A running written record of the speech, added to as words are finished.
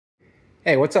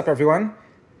Hey, what's up everyone?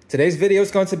 Today's video is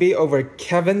going to be over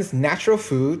Kevin's Natural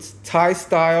Foods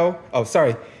Paleo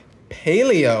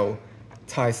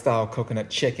Thai style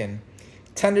coconut chicken.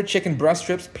 Tender chicken breast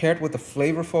strips paired with a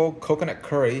flavorful coconut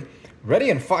curry, ready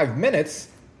in 5 minutes.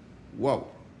 Whoa.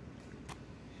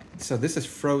 So this is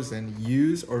frozen,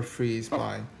 use or freeze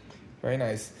by. Very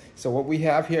nice. So what we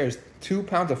have here is 2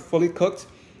 pounds of fully cooked,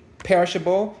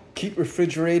 perishable, keep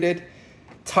refrigerated,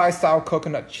 Thai style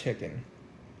coconut chicken.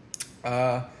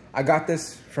 I got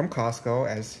this from Costco,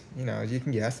 as you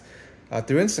can guess,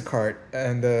 through Instacart,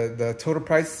 and the total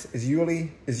price is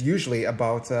usually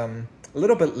about a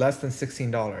little bit less than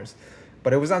 $16,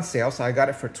 but it was on sale, so I got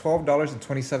it for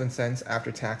 $12.27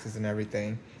 after taxes and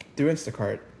everything through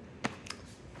Instacart.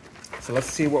 So let's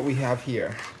see what we have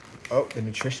here. Oh, the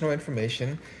nutritional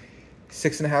information: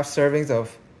 6.5 servings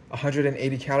of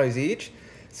 180 calories each.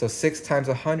 So 6 times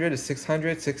 100 is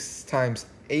 600. 6 times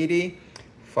 80.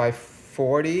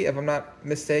 540, if I'm not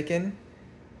mistaken.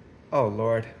 Oh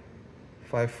Lord,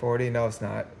 540, no it's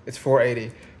not, it's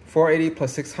 480. 480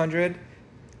 plus 600,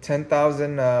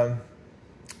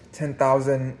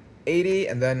 10,080,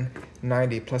 and then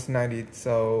 90 plus 90,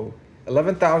 so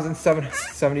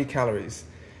 11,770 calories.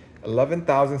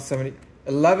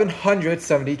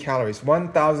 1170 calories,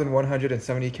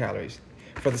 1,170 calories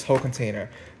for this whole container.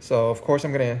 So of course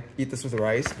I'm gonna eat this with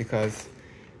rice because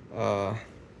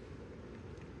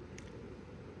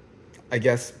I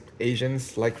guess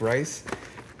Asians like rice,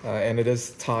 and it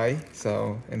is Thai,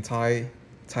 and Thai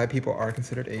people are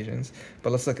considered Asians.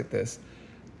 But let's look at this.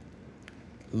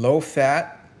 Low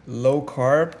fat, low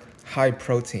carb, high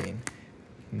protein.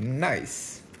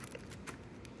 Nice.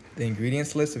 The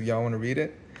ingredients list, if y'all want to read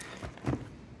it.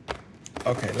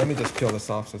 Okay, let me just peel this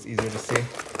off so it's easier to see.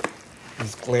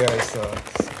 This glare is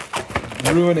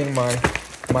ruining my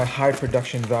high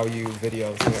production value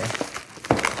videos here.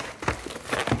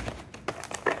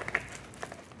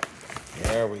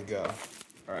 There we go.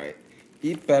 All right.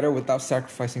 Eat better without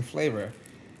sacrificing flavor.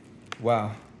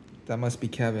 Wow. That must be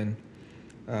Kevin.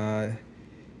 That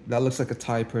looks like a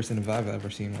Thai person if I've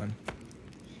ever seen one.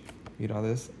 Read all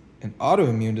this. An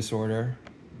autoimmune disorder.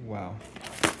 Wow.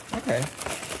 Okay.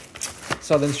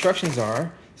 So the instructions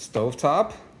are: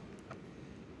 stovetop.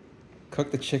 Cook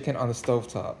the chicken on the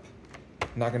stovetop.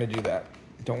 Not going to do that.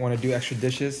 Don't want to do extra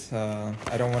dishes. I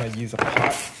don't want to use a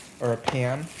pot or a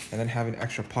pan and then have an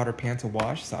extra pot or pan to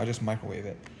wash, so I'll just microwave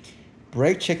it.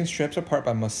 Break chicken strips apart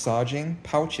by massaging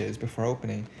pouches before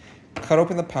opening. Cut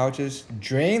open the pouches,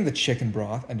 drain the chicken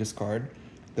broth and discard.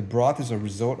 The broth is a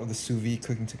result of the sous vide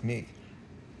cooking technique.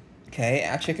 Okay,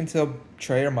 add chicken to a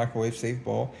tray or microwave safe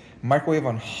bowl. Microwave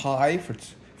on high for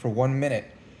 1 minute.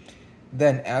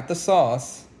 Then add the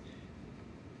sauce.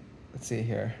 Let's see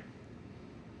here.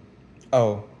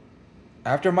 Oh,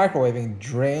 after microwaving,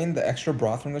 drain the extra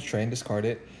broth from the tray and discard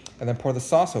it, and then pour the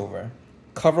sauce over.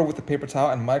 Cover with a paper towel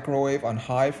and microwave on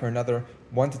high for another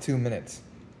 1 to 2 minutes.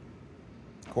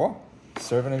 Cool.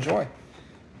 Serve and enjoy.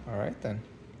 All right then.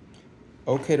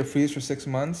 Okay to freeze for 6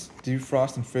 months.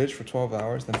 Defrost in fridge for 12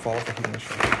 hours, then follow the heating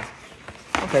instructions.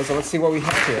 Okay, so let's see what we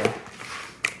have here.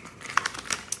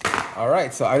 All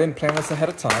right, so I didn't plan this ahead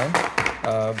of time,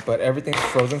 but everything's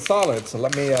frozen solid. So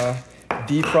let me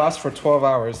defrost for 12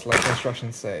 hours like the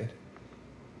instructions say.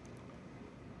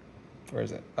 Where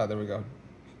is it? Oh, there we go.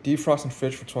 Defrost in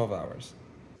fridge for 12 hours.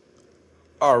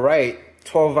 All right,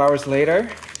 12 hours later,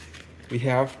 we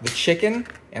have the chicken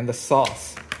and the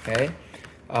sauce, okay?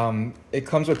 It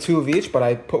comes with 2 of each, but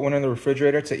I put one in the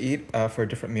refrigerator to eat for a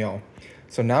different meal.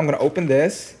 So now I'm gonna open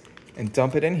this and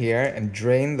dump it in here and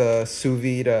drain the sous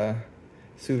vide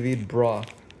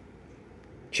broth,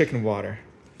 chicken water.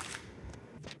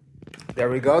 There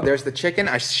we go, there's the chicken.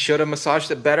 I should have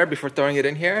massaged it better before throwing it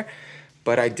in here,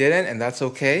 but I didn't, and that's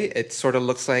okay. It sort of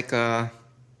looks like, well,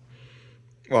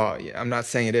 yeah, I'm not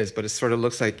saying it is, but it sort of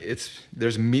looks like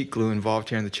there's meat glue involved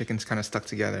here and the chicken's kind of stuck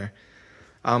together.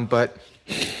 But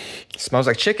it smells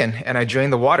like chicken, and I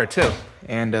drained the water too.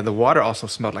 And the water also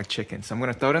smelled like chicken. So I'm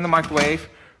gonna throw it in the microwave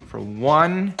for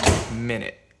 1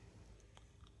 minute.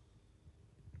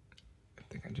 I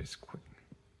think I just quit.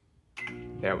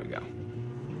 There we go.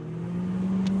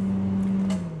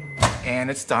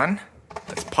 And it's done.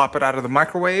 Let's pop it out of the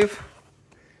microwave.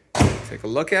 Take a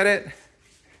look at it.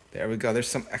 There we go. There's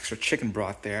some extra chicken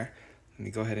broth there. Let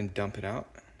me go ahead and dump it out.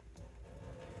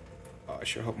 Oh, I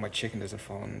sure hope my chicken doesn't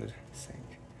fall in the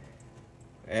sink.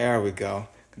 There we go.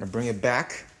 Gonna bring it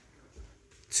back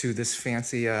to this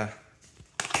fancy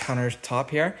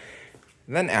countertop here.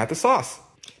 And then add the sauce.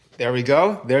 There we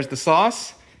go. There's the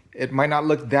sauce. It might not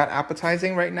look that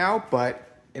appetizing right now, but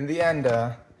in the end,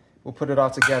 we'll put it all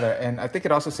together. And I think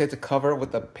it also said to cover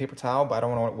with a paper towel, but I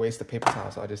don't want to waste the paper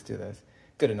towel, so I'll just do this.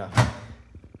 Good enough.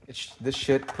 This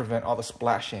should prevent all the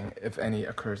splashing, if any,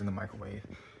 occurs in the microwave.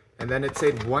 And then it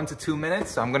said 1 to 2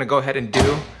 minutes, so I'm gonna go ahead and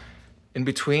do in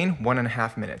between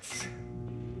 1.5 minutes.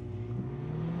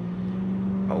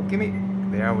 Oh,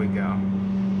 there we go.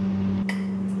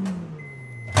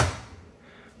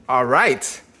 All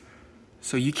right,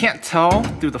 so you can't tell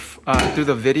through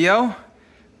the video,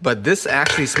 but this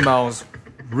actually smells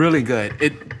really good.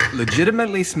 It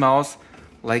legitimately smells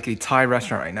like a Thai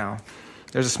restaurant right now.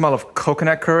 There's a smell of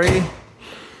coconut curry,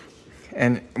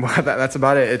 and well, that's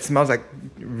about it. It smells like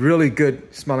really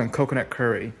good smelling coconut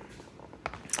curry.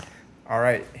 All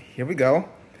right, here we go.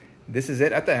 This is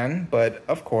it at the end, but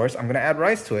of course, I'm gonna add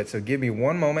rice to it. So give me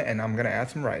one moment and I'm gonna add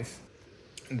some rice.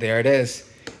 There it is.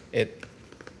 It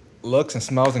looks and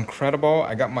smells incredible.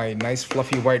 I got my nice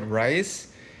fluffy white rice.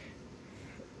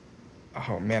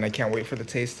 Oh man, I can't wait for the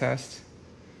taste test.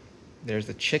 There's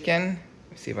the chicken.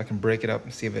 Let's see if I can break it up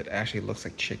and see if it actually looks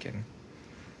like chicken.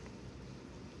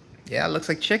 Yeah, it looks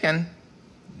like chicken.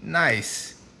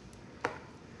 Nice.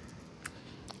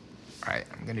 All right,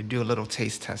 I'm gonna do a little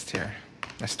taste test here.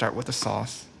 Let's start with the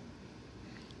sauce.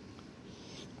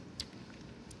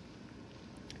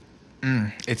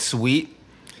 It's sweet.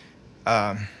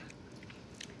 But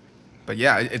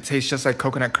yeah, it tastes just like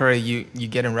coconut curry you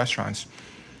get in restaurants.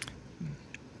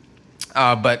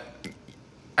 But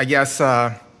I guess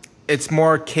it's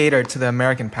more catered to the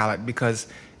American palate because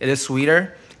it is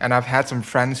sweeter. And I've had some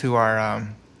friends who are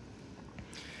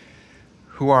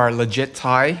legit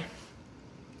Thai,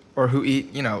 or who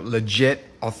eat, you know, legit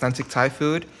authentic Thai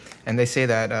food, and they say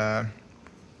that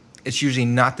it's usually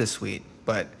not this sweet.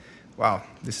 But wow,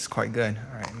 this is quite good.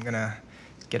 All right, I'm gonna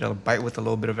get a bite with a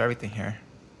little bit of everything here.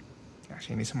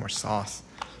 Actually, I need some more sauce.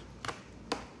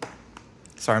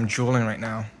 Sorry, I'm drooling right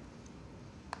now.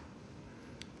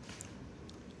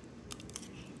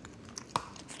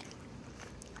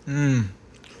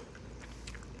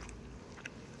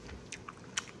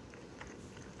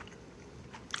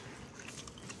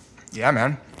 Yeah,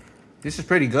 man, this is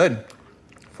pretty good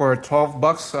for 12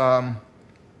 bucks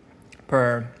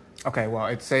per. Okay, well,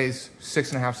 it says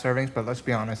 6.5 servings, but let's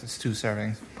be honest, it's 2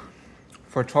 servings.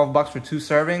 For 12 bucks for 2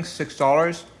 servings,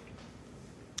 $6,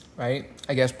 right?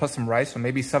 I guess plus some rice, so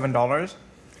maybe $7.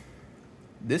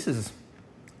 This is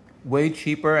way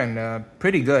cheaper and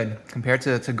pretty good compared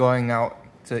to going out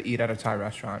to eat at a Thai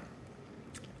restaurant.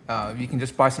 You can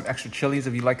just buy some extra chilies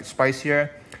if you like it spicier.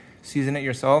 Season it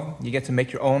yourself. You get to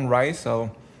make your own rice. So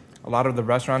a lot of the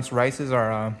restaurants' rices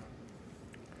are a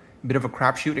bit of a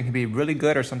crapshoot. It can be really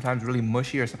good or sometimes really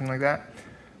mushy or something like that.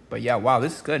 But yeah, wow,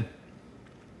 this is good.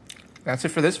 That's it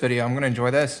for this video. I'm gonna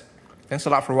enjoy this. Thanks a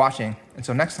lot for watching.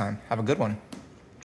 Until next time, have a good one.